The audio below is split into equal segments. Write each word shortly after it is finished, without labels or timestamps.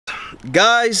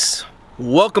Guys,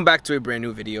 welcome back to a brand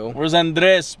new video. Where's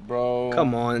Andres, bro?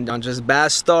 Come on, don't just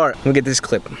bad start. Let me get this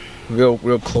clip real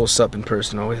close up and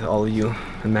personal with all of you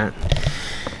and Matt.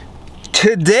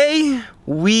 Today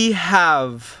we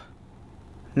have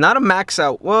not a max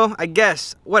out, well, I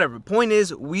guess, whatever. Point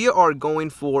is, we are going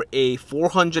for a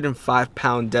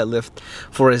 405-pound deadlift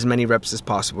for as many reps as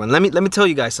possible. And let me tell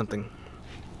you guys something.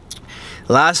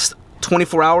 Last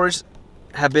 24 hours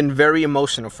have been very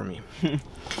emotional for me.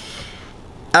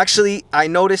 Actually, I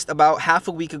noticed about half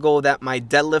a week ago that my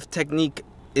deadlift technique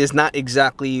is not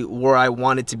exactly where I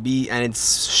want it to be, and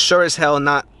it's sure as hell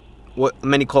not what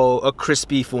many call a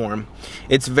crispy form.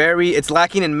 It's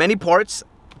lacking in many parts.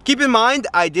 Keep in mind,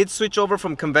 I did switch over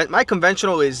from my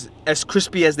conventional is as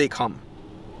crispy as they come.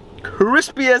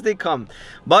 Crispy as they come.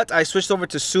 But I switched over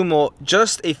to sumo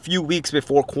just a few weeks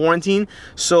before quarantine,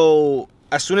 so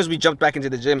as soon as we jumped back into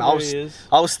the gym, I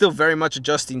was still very much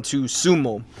adjusting to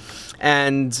sumo.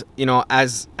 And you know,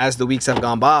 as the weeks have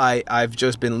gone by, I've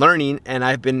just been learning and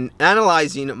I've been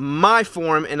analyzing my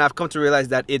form, and I've come to realize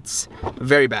that it's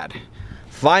very bad.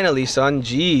 Finally, son,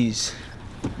 jeez.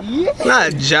 Yeah. I'm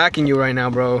not jacking you right now,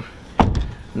 bro.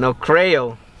 No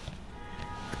crayo.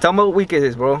 Tell me what week it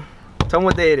is, bro. Tell me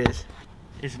what day it is.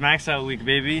 It's max out week,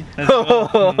 baby.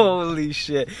 Holy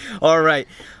shit. All right.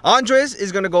 Andres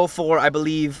is going to go for, I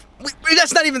believe,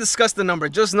 let's not even discuss the number.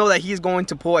 Just know that he's going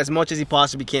to pull as much as he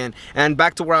possibly can. And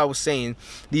back to where I was saying,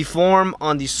 the form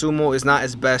on the sumo is not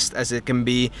as best as it can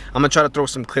be. I'm going to try to throw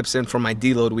some clips in for my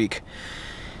deload week.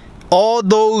 All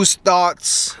those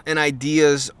thoughts and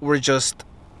ideas were just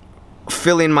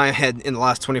filling my head in the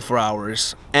last 24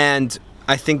 hours. And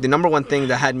I think the number one thing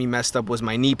that had me messed up was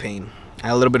my knee pain. I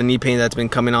had a little bit of knee pain that's been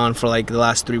coming on for like the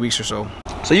last 3 weeks or so.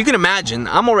 So you can imagine,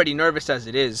 I'm already nervous as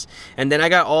it is. And then I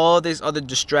got all these other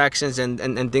distractions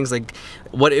and things like,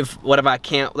 what if I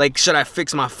can't, like, should I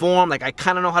fix my form? Like, I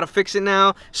kind of know how to fix it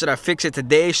now. Should I fix it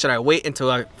today? Should I wait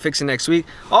until I fix it next week?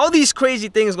 All these crazy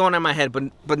things going on in my head, but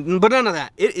none of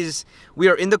that. We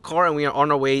are in the car and we are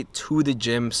on our way to the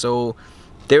gym. So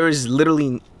there is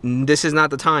literally, this is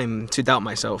not the time to doubt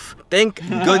myself. Thank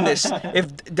goodness.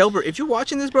 Delbert, if you're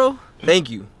watching this, bro, thank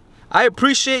you. I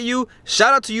appreciate you.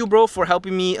 Shout out to you, bro, for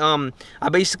helping me. I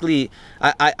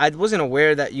wasn't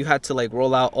aware that you had to like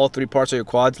roll out all 3 parts of your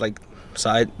quads, like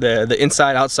side, the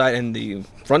inside, outside, and the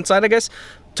front side, I guess.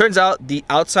 Turns out the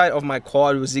outside of my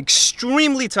quad was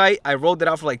extremely tight. I rolled it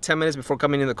out for like 10 minutes before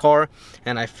coming in the car,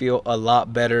 and I feel a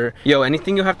lot better. Yo,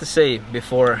 anything you have to say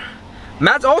before?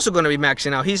 Matt's also going to be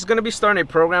maxing out. He's going to be starting a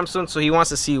program soon, so he wants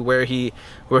to see where he's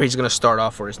going to start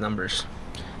off for his numbers.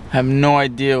 I have no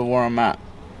idea where I'm at,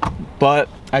 but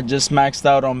I just maxed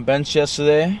out on bench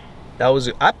yesterday.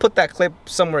 I put that clip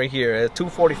somewhere here at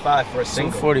 245 for a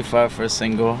single. 245 for a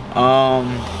single.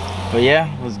 But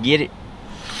yeah, let's get it.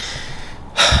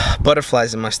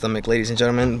 Butterflies in my stomach, ladies and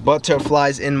gentlemen.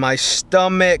 Butterflies in my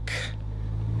stomach.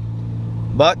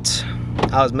 But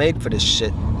I was made for this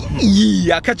shit.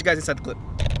 Yeah, I'll catch you guys inside the clip.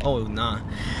 Oh, nah.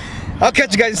 I'll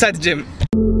catch you guys inside the gym.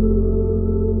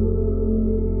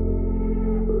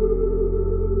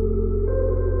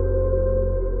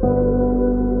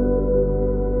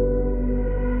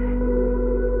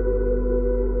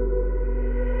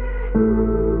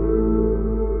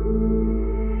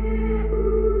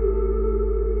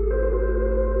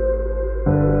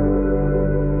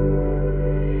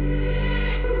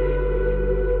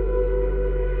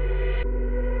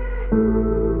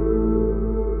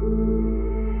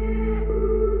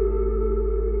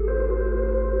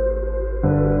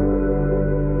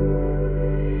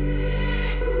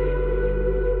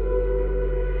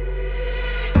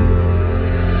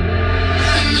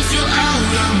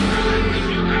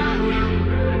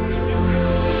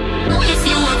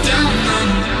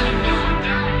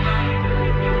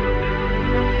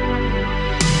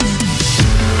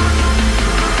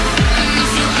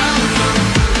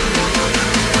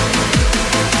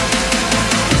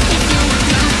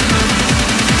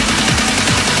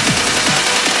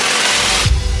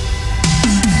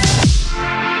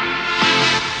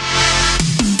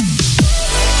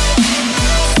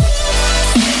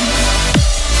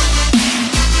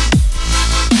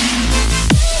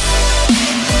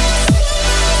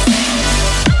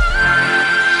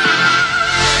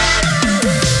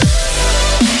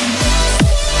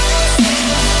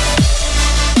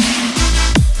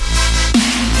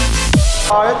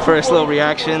 First little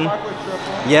reaction.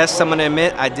 Yes, I'm gonna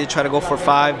admit I did try to go for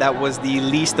 5. That was the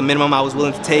minimum I was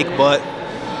willing to take, but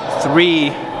 3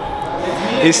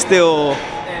 is still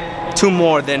 2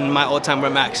 more than my all-time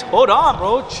rep max. Hold on,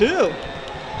 bro, chill.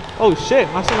 Oh shit,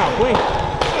 my son not playing.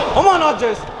 Come on,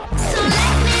 Andres.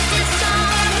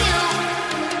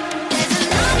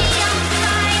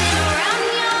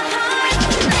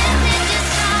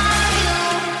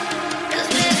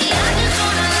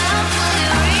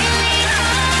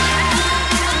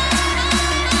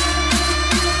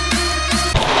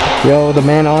 Yo, the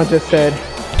man on just said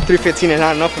 315 is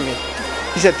not enough for me.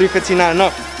 He said 315 not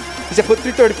enough. He said put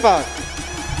 335.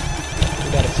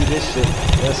 You gotta see this shit.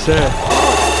 Yes, sir.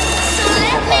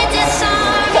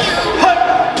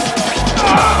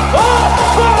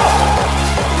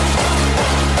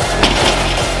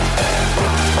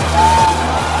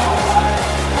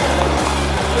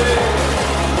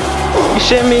 You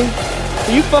shitting me?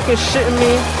 Are you fucking shitting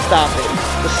me? Stop it.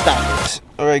 Just stop it.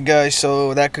 Alright guys,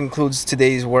 so that concludes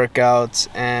today's workout,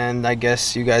 and I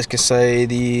guess you guys could say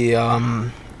the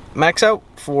max out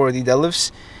for the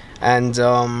deadlifts. And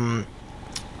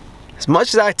as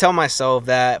much as I tell myself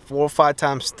that 4 or 5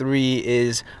 times 3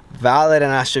 is valid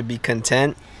and I should be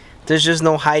content, there's just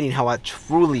no hiding how I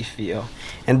truly feel.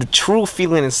 And the true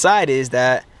feeling inside is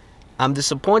that I'm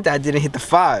disappointed I didn't hit the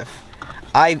 5.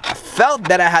 I felt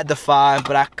that I had the 5,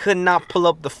 but I could not pull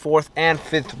up the 4th and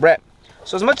 5th rep.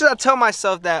 So as much as I tell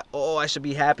myself that, oh, I should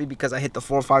be happy because I hit the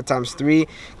 4 or 5 times 3,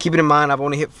 keep it in mind I've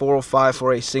only hit 4 or 5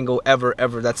 for a single ever.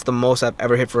 That's the most I've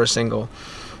ever hit for a single.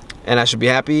 And I should be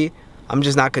happy. I'm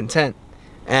just not content.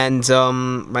 And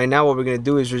right now what we're going to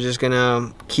do is we're just going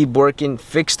to keep working,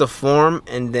 fix the form,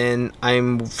 and then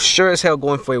I'm sure as hell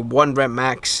going for a 1 rep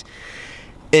max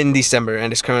in December.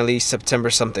 And it's currently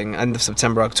September something, end of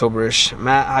September, October-ish.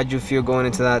 Matt, how'd you feel going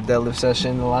into that deadlift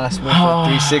session, the last one for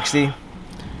 360?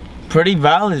 Pretty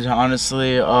valid,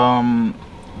 honestly. I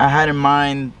had in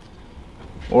mind,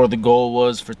 or the goal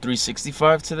was for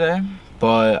 365 today,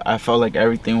 but I felt like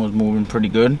everything was moving pretty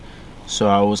good, so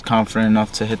I was confident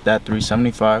enough to hit that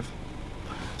 375.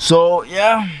 So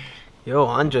yeah. Yo,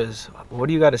 Andres, what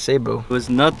do you got to say, bro? There was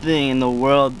nothing in the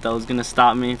world that was gonna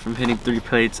stop me from hitting 3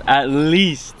 plates at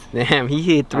least. Damn, he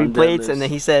hit 3 plates and then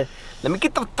he said, let me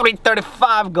get the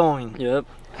 335 going. Yep.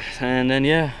 And then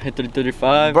yeah, hit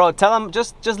 335. Bro, tell him,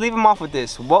 just leave him off with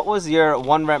this. What was your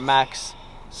 1 rep max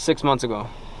 6 months ago?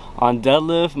 On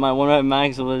deadlift, my 1 rep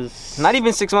max was... Not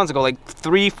even 6 months ago, like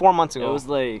 3-4 months ago. It was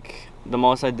like, the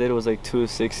most I did was like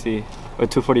 260 or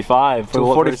 245 for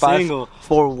 245 for a single.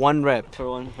 For 1 rep. For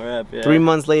 1 rep, yeah. 3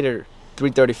 months later,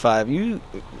 335. You,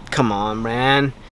 come on, man.